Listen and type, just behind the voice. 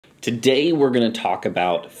Today we're going to talk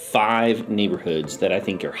about 5 neighborhoods that I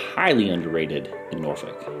think are highly underrated in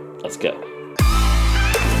Norfolk. Let's go.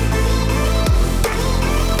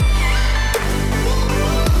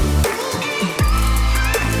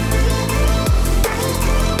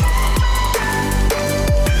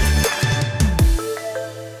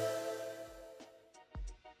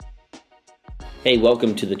 Hey,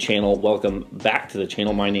 welcome to the channel. Welcome back to the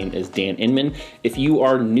channel. My name is Dan Inman. If you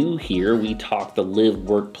are new here, we talk the live,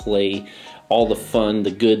 work, play, all the fun,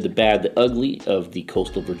 the good, the bad, the ugly of the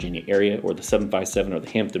coastal Virginia area, or the 757 or the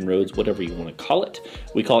Hampton Roads, whatever you want to call it.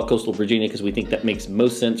 We call it coastal Virginia because we think that makes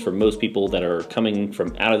most sense for most people that are coming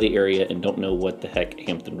from out of the area and don't know what the heck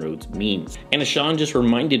Hampton Roads means. And as Sean just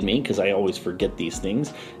reminded me, because I always forget these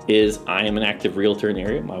things, is I am an active realtor in the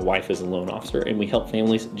area. My wife is a loan officer, and we help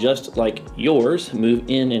families just like yours move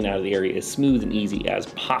in and out of the area as smooth and easy as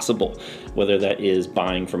possible. Whether that is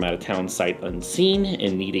buying from out of town sight unseen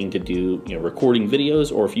and needing to do, recording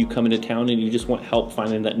videos, or if you come into town and you just want help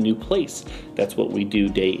finding that new place. That's what we do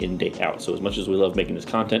day in, day out. So as much as we love making this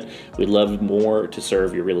content, we'd love more to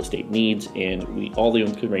serve your real estate needs, and all the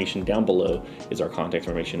information down below is our contact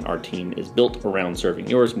information. Our team is built around serving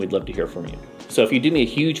yours, and we'd love to hear from you. So if you do me a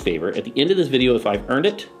huge favor, at the end of this video, if I've earned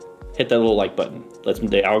it, hit that little like button. Lets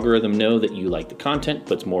the algorithm know that you like the content,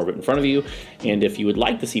 puts more of it in front of you. And if you would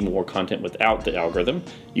like to see more content without the algorithm,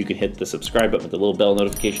 you can hit the subscribe button with the little bell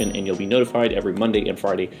notification, and you'll be notified every Monday and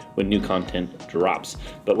Friday when new content drops.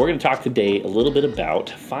 But we're going to talk today a little bit about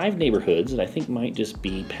 5 neighborhoods that I think might just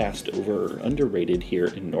be passed over or underrated here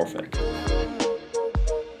in Norfolk.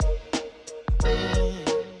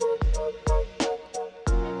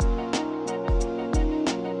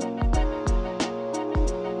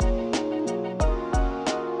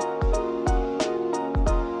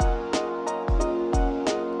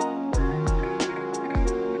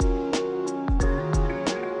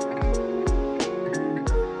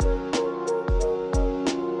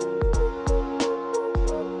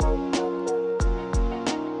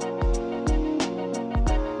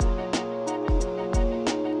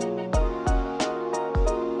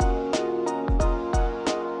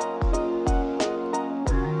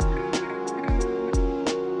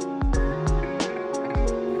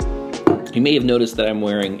 You may have noticed that I'm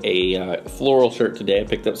wearing a floral shirt today. I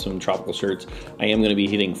picked up some tropical shirts. I am going to be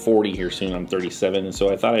hitting 40 here soon. I'm 37, and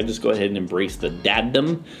so I thought I'd just go ahead and embrace the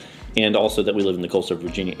daddom, and also that we live in the coastal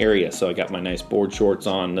Virginia area. So I got my nice board shorts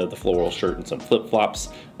on, the floral shirt, and some flip-flops.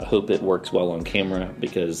 I hope it works well on camera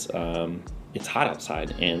because it's hot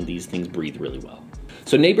outside and these things breathe really well.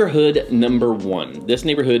 So neighborhood number 1. This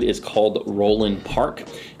neighborhood is called Roland Park.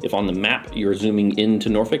 If on the map you're zooming into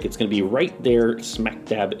Norfolk, it's going to be right there smack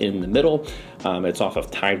dab in the middle. It's off of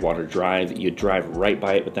Tidewater Drive. You drive right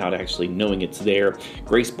by it without actually knowing it's there.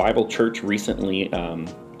 Grace Bible Church recently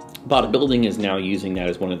bought a building, is now using that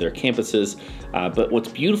as one of their campuses. But what's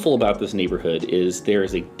beautiful about this neighborhood is there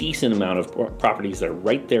is a decent amount of properties that are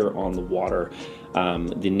right there on the water.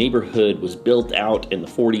 The neighborhood was built out in the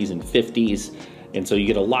 40s and 50s. And so you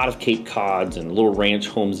get a lot of Cape Cods and little ranch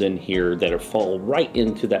homes in here that fall right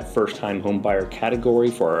into that first-time home buyer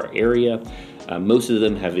category for our area. Most of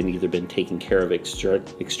them have either been taken care of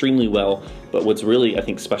extremely well, but what's really, I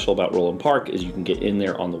think, special about Roland Park is you can get in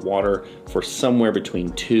there on the water for somewhere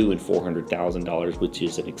between $200,000 and $400,000, which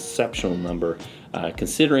is an exceptional number.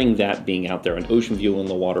 Considering that being out there on Ocean View on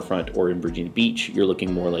the waterfront or in Virginia Beach, you're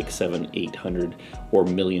looking more like $700,000, $800,000 or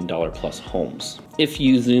 $1 million plus homes. If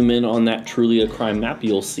you zoom in on that Truly a Crime map,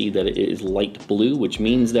 you'll see that it is light blue, which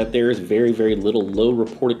means that there is very, very little low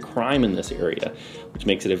reported crime in this area, which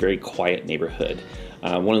makes it a very quiet neighborhood.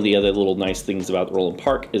 One of the other little nice things about Roland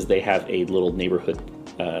Park is they have a little neighborhood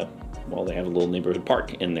they have a little neighborhood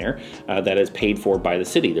park in there that is paid for by the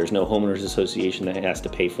city. There's no homeowners association that has to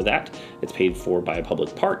pay for that. It's paid for by a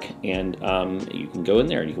public park, and you can go in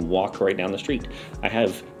there and you can walk right down the street. I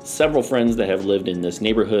have several friends that have lived in this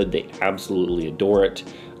neighborhood. They absolutely adore it.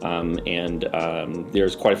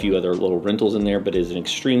 There's quite a few other little rentals in there, but it is an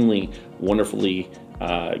extremely wonderfully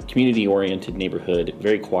community-oriented neighborhood,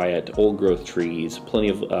 very quiet, old-growth trees, plenty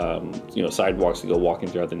of sidewalks to go walking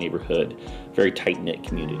throughout the neighborhood, very tight-knit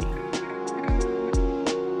community.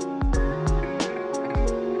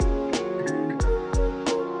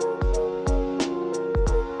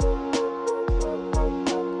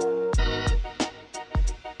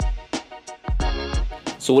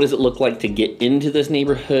 So what does it look like to get into this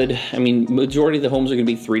neighborhood? I mean, majority of the homes are going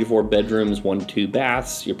to be 3 to 4 bedrooms, 1 to 2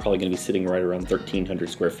 baths. You're probably going to be sitting right around 1,300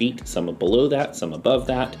 square feet, some below that, some above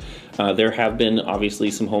that. There have been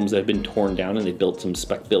obviously some homes that have been torn down and they built some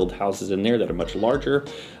spec build houses in there that are much larger.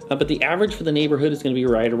 But the average for the neighborhood is going to be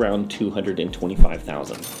right around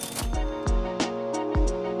 $225,000.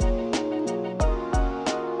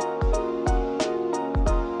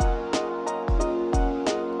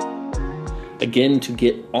 Again, to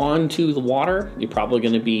get onto the water, you're probably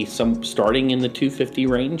going to be starting in the 250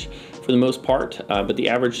 range for the most part, but the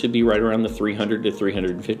average should be right around the $300,000 to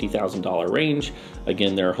 $350,000 range.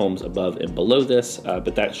 Again, there are homes above and below this,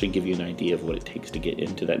 but that should give you an idea of what it takes to get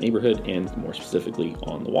into that neighborhood and more specifically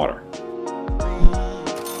on the water.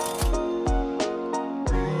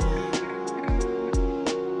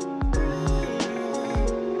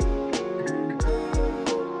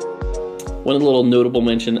 One little notable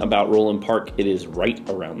mention about Roland Park, it is right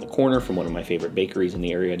around the corner from one of my favorite bakeries in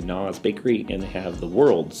the area, Na's Bakery, and they have the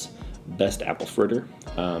world's best apple fritter,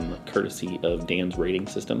 courtesy of Dan's rating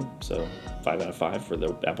system. So 5 out of 5 for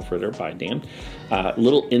the apple fritter by Dan.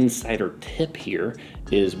 Little insider tip here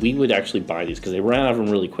is we would actually buy these because they ran out of them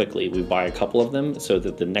really quickly. We buy a couple of them so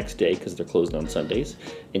that the next day, because they're closed on Sundays,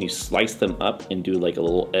 and you slice them up and do like a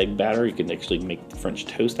little egg batter. You can actually make French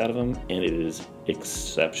toast out of them, and it is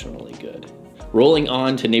exceptionally good. Rolling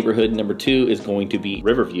on to neighborhood number 2 is going to be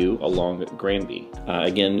Riverview along Granby.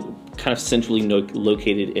 Again, kind of centrally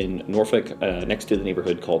located in Norfolk, next to the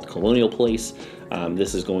neighborhood called Colonial Place.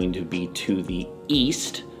 This is going to be to the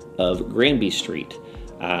east of Granby Street.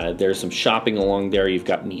 There's some shopping along there. You've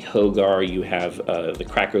got Hogar, you have the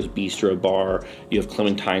Cracker's Bistro Bar, you have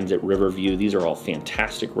Clementine's at Riverview. These are all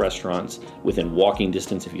fantastic restaurants within walking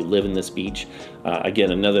distance if you live in this beach.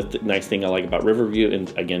 Again, another nice thing I like about Riverview,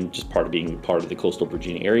 and again, just part of being part of the coastal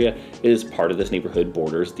Virginia area, is part of this neighborhood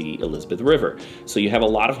borders the Elizabeth River. So you have a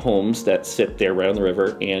lot of homes that sit there right on the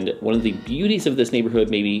river, and one of the beauties of this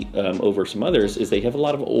neighborhood, maybe over some others, is they have a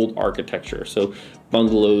lot of old architecture. So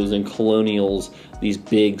bungalows and colonials, these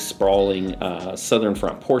big sprawling southern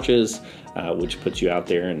front porches, which puts you out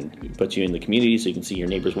there and puts you in the community so you can see your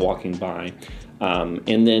neighbors walking by.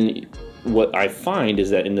 And then what I find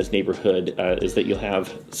is that in this neighborhood is that you'll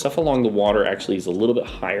have stuff along the water actually is a little bit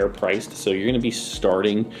higher priced. So you're going to be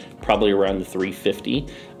starting probably around the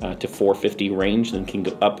 $350 to $450 range, then can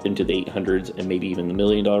go up into the 800s and maybe even the $1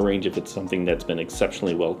 million range if it's something that's been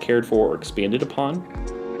exceptionally well cared for or expanded upon.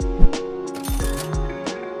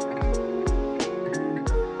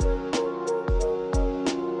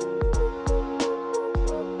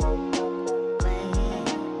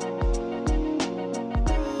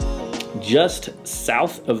 Just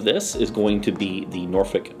south of this is going to be the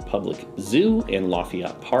Norfolk Public Zoo and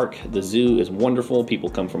Lafayette Park. The zoo is wonderful. People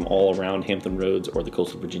come from all around Hampton Roads or the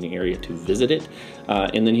coastal Virginia area to visit it.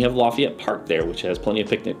 And then you have Lafayette Park there, which has plenty of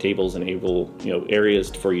picnic tables and areas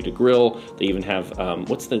for you to grill. They even have,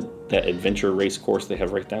 what's that adventure race course they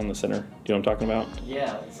have right down the center? Do you know what I'm talking about?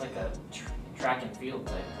 Yeah, it's like a track and field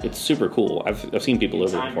type. It's super cool. I've seen people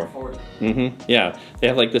over there before. Yeah, they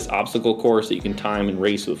have like this obstacle course that you can time and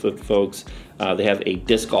race with folks. They have a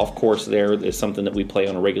disc golf course there. It's something that we play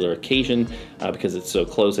on a regular occasion because it's so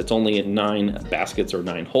close. It's only at 9 baskets or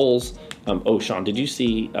 9 holes. Oh, Sean, did you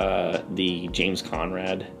see the James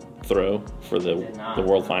Conrad throw for the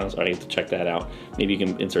World Finals? I have to check that out. Maybe you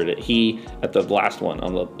can insert it. He, at the last one,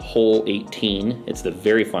 on the hole 18, it's the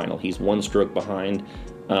very final. He's 1 stroke behind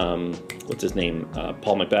what's his name,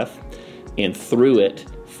 Paul Macbeth, and threw it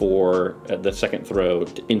for the second throw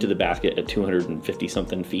into the basket at 250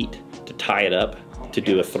 something feet to tie it up to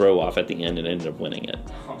do a throw off at the end and ended up winning it.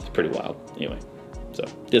 It's pretty wild. Anyway, so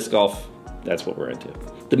disc golf, that's what we're into.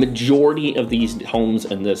 The majority of these homes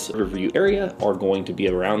in this Riverview area are going to be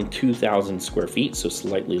around 2,000 square feet, so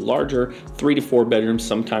slightly larger, 3 to 4 bedrooms,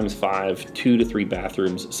 sometimes 5, 2 to 3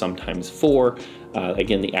 bathrooms, sometimes 4.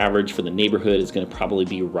 Again, the average for the neighborhood is going to probably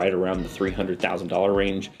be right around the $300,000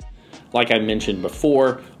 range. Like I mentioned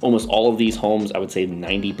before, almost all of these homes, I would say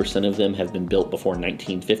 90% of them have been built before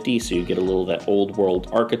 1950, so you get a little of that old world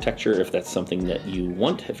architecture if that's something that you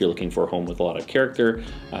want. If you're looking for a home with a lot of character,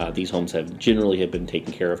 these homes generally have been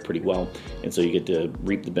taken care of pretty well, and so you get to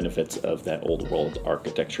reap the benefits of that old world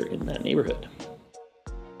architecture in that neighborhood.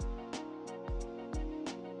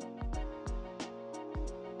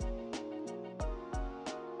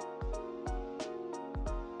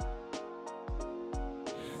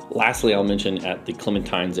 Lastly, I'll mention at the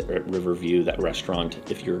Clementine's at Riverview, that restaurant,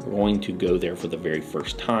 if you're going to go there for the very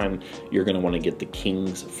first time, you're going to want to get the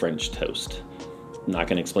King's French Toast. I'm not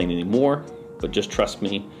going to explain any more, but just trust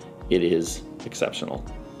me, it is exceptional.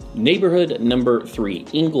 Neighborhood number 3,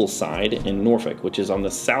 Ingleside in Norfolk, which is on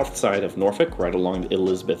the south side of Norfolk, right along the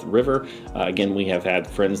Elizabeth River. Again, we have had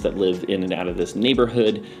friends that lived in and out of this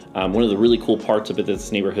neighborhood. One of the really cool parts of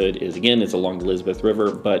this neighborhood is, again, it's along the Elizabeth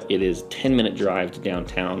River, but it is 10-minute drive to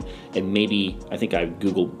downtown, and maybe, I think I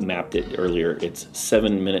Google mapped it earlier, it's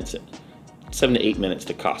 7 to 8 minutes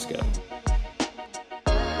to Costco.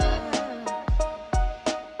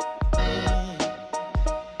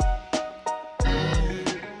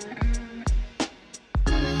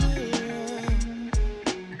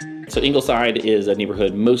 So Ingleside is a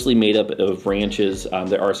neighborhood mostly made up of ranches.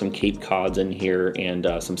 There are some Cape Cods in here and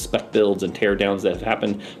some spec builds and tear downs that have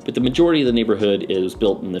happened, but the majority of the neighborhood is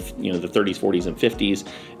built in the the 30s, 40s, and 50s,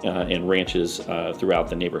 and ranches throughout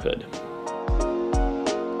the neighborhood.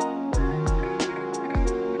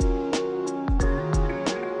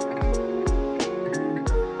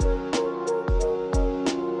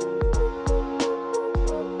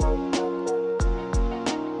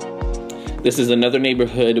 This is another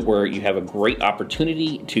neighborhood where you have a great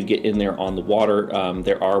opportunity to get in there on the water.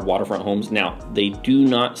 There are waterfront homes. Now, they do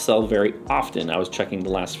not sell very often. I was checking the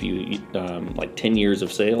last few, like 10 years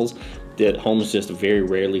of sales, that homes just very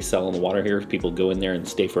rarely sell on the water here. People go in there and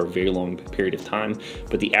stay for a very long period of time.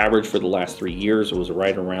 But the average for the last 3 years was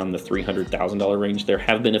right around the $300,000 range. There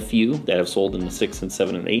have been a few that have sold in the $600,000 and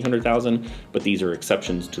 $700,000 and $800,000, but these are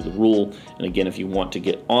exceptions to the rule. And again, if you want to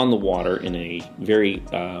get on the water in a very,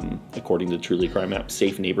 according to the Truly Crime Map,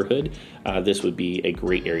 safe neighborhood, this would be a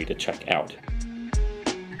great area to check out.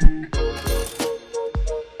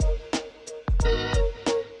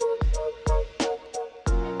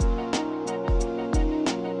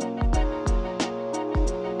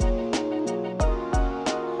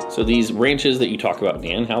 So these ranches that you talk about,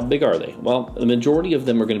 Dan, how big are they? Well, the majority of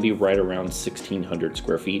them are going to be right around 1,600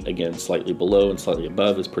 square feet. Again, slightly below and slightly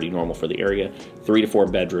above is pretty normal for the area. 3 to 4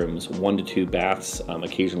 bedrooms, 1 to 2 baths,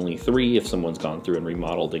 occasionally 3 if someone's gone through and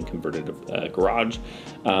remodeled and converted a garage.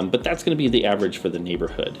 But that's going to be the average for the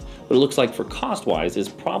neighborhood. What it looks like for cost-wise is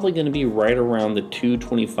probably going to be right around the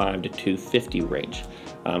 $225 to $250 range.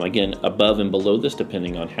 Again, above and below this,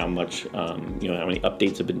 depending on how much, how many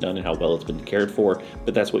updates have been done and how well it's been cared for,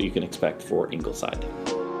 but that's what you can expect for Ingleside.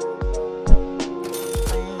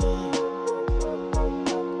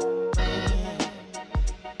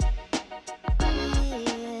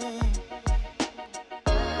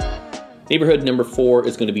 Neighborhood number 4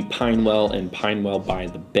 is going to be Pinewell and Pinewell by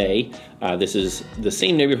the Bay. This is the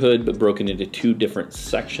same neighborhood but broken into 2 different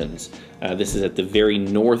sections. This is at the very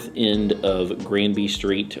north end of Granby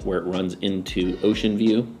Street where it runs into Ocean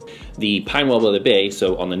View. The Pinewell by the Bay,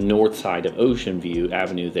 so on the north side of Ocean View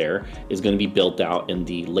Avenue there, is going to be built out in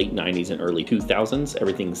the late 90s and early 2000s.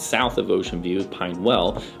 Everything south of Ocean View,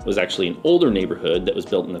 Pinewell, was actually an older neighborhood that was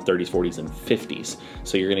built in the 30s, 40s, and 50s.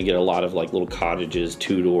 So you're going to get a lot of like little cottages,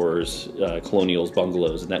 2-doors, colonials,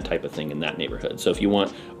 bungalows, and that type of thing in that neighborhood. So if you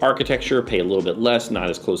want architecture, pay a little bit less, not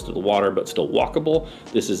as close to the water, but still walkable,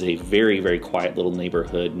 this is a very, very quiet little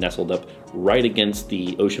neighborhood nestled up right against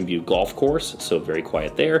the Ocean View golf course, so very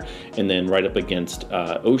quiet there, and then right up against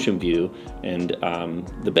Ocean View and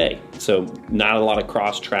the bay. So not a lot of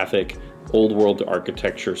cross traffic, old world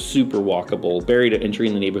architecture, super walkable. Barrier to entry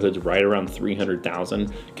in the neighborhood's right around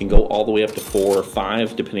 $300,000. Can go all the way up to 4 or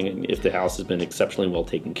 5, depending on if the house has been exceptionally well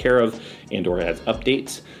taken care of and or has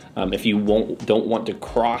updates. If you don't want to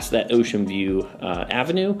cross that Ocean View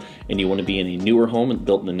Avenue and you want to be in a newer home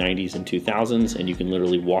built in the 90s and 2000s, and you can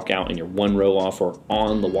literally walk out and you're 1 row off or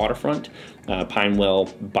on the waterfront, Pinewell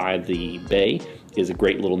by the Bay is a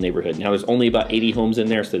great little neighborhood. Now there's only about 80 homes in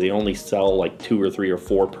there, so they only sell like 2 or 3 or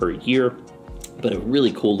 4 per year. But a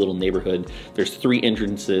really cool little neighborhood. There's 3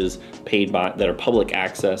 entrances paid by that are public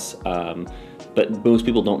access, but most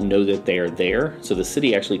people don't know that they are there. So the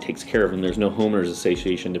city actually takes care of them. There's no homeowners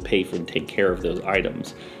association to pay for and take care of those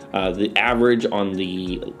items. The average on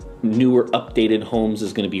the newer updated homes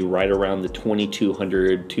is going to be right around the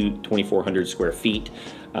 2,200 to 2,400 square feet,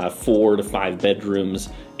 4 to 5 bedrooms,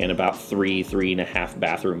 and about 3.5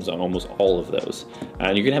 bathrooms on almost all of those.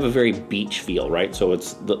 And you're gonna have a very beach feel, right? So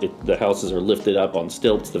it's the houses are lifted up on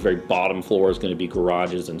stilts. The very bottom floor is going to be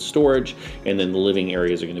garages and storage, and then the living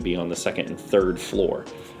areas are going to be on the 2nd and 3rd floor.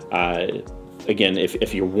 Again,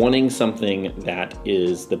 if you're wanting something that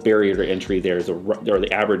is the barrier to entry, or the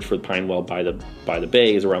average for Pinewell by the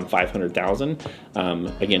Bay is around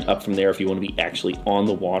 $500,000. Again, up from there if you want to be actually on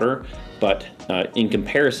the water. But in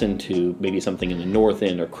comparison to maybe something in the North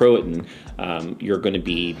End or Croatan, you're going to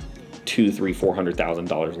be $200,000, $300,000,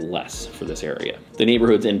 $400,000 less for this area. The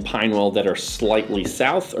neighborhoods in Pinewell that are slightly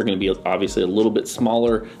south are going to be obviously a little bit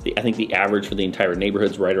smaller. I think the average for the entire neighborhood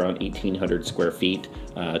is right around 1,800 square feet,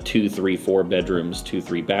 2, 3, 4 bedrooms, 2,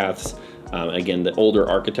 3 baths. Again, the older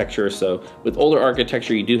architecture. So with older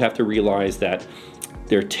architecture, you do have to realize that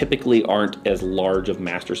there typically aren't as large of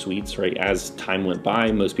master suites, right? As time went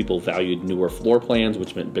by, most people valued newer floor plans,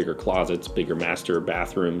 which meant bigger closets, bigger master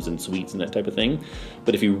bathrooms and suites and that type of thing.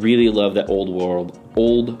 But if you really love that old world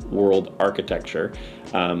old world architecture.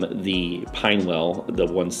 The Pinewell, the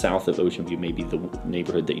one south of Ocean View, may be the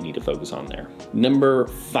neighborhood that you need to focus on there.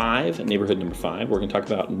 Neighborhood number five, we're going to talk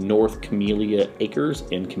about North Camellia Acres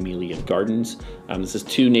and Camellia Gardens. This is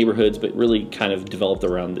two neighborhoods, but really kind of developed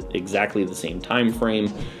around exactly the same time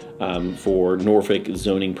frame. For Norfolk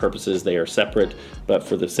zoning purposes, they are separate, but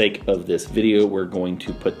for the sake of this video, we're going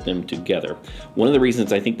to put them together. One of the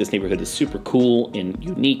reasons I think this neighborhood is super cool and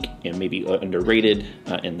unique and maybe underrated,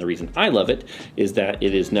 and the reason I love it, is that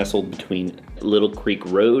it is nestled between Little Creek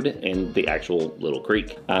Road and the actual Little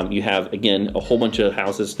Creek. You have, again, a whole bunch of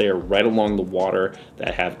houses there right along the water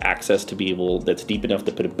that have access to be able, that's deep enough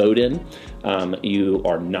to put a boat in. You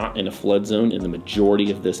are not in a flood zone in the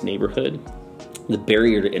majority of this neighborhood. The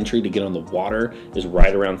barrier to entry to get on the water is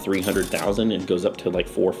right around 300,000 and goes up to like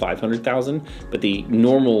 400,000 or 500,000. But the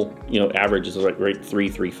normal, average is like right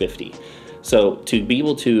 350. So to be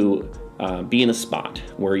able to be in a spot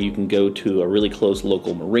where you can go to a really close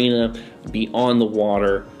local marina, be on the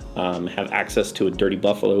water, have access to a Dirty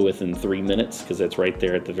Buffalo within 3 minutes, because that's right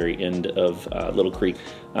there at the very end of Little Creek,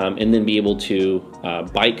 and then be able to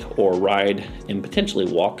bike or ride and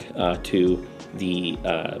potentially walk to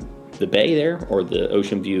the bay there, or the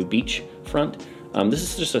Ocean View beach front. This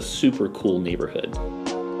is just a super cool neighborhood.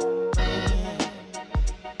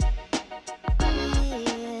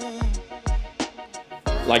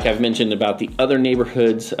 Like I've mentioned about the other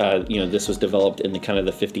neighborhoods, this was developed in the kind of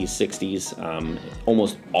the 50s, 60s.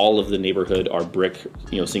 Almost all of the neighborhood are brick,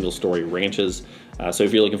 single-story ranches. So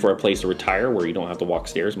if you're looking for a place to retire where you don't have to walk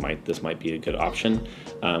stairs, this might be a good option.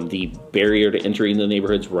 The barrier to entry in the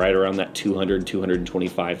neighborhood's right around that $200,000 to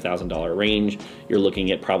 $225,000 range. You're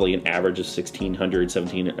looking at probably an average of 1,600,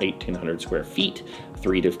 1,700, 1,800 square feet.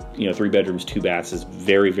 Three bedrooms, 2 baths is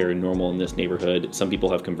very, very normal in this neighborhood. Some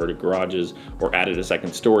people have converted garages or added a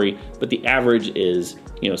second story, but the average is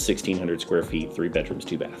 1,600 square feet, 3 bedrooms,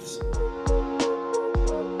 2 baths.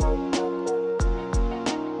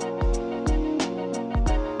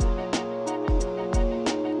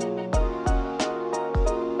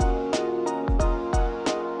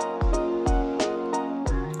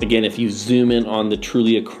 Again, if you zoom in on the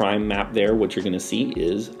Truly a Crime map there, what you're going to see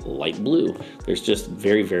is light blue. There's just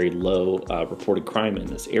very, very low reported crime in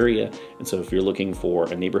this area. And so if you're looking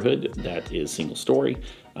for a neighborhood that is single story,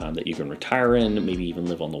 that you can retire in, maybe even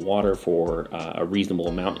live on the water for a reasonable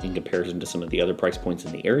amount in comparison to some of the other price points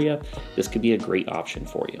in the area, this could be a great option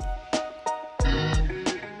for you.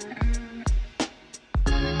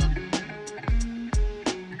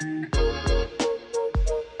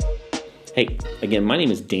 Hey, again, my name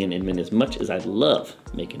is Dan Inman. As much as I love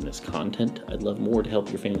making this content, I'd love more to help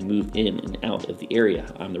your family move in and out of the area.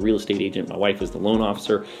 I'm the real estate agent. My wife is the loan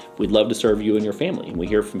officer. We'd love to serve you and your family. And we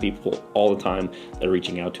hear from people all the time that are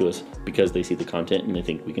reaching out to us because they see the content and they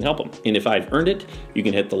think we can help them. And if I've earned it, you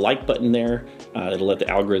can hit the like button there. It'll let the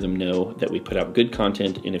algorithm know that we put out good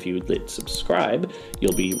content. And if you would hit subscribe,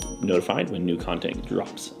 you'll be notified when new content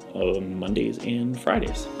drops on Mondays and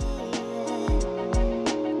Fridays.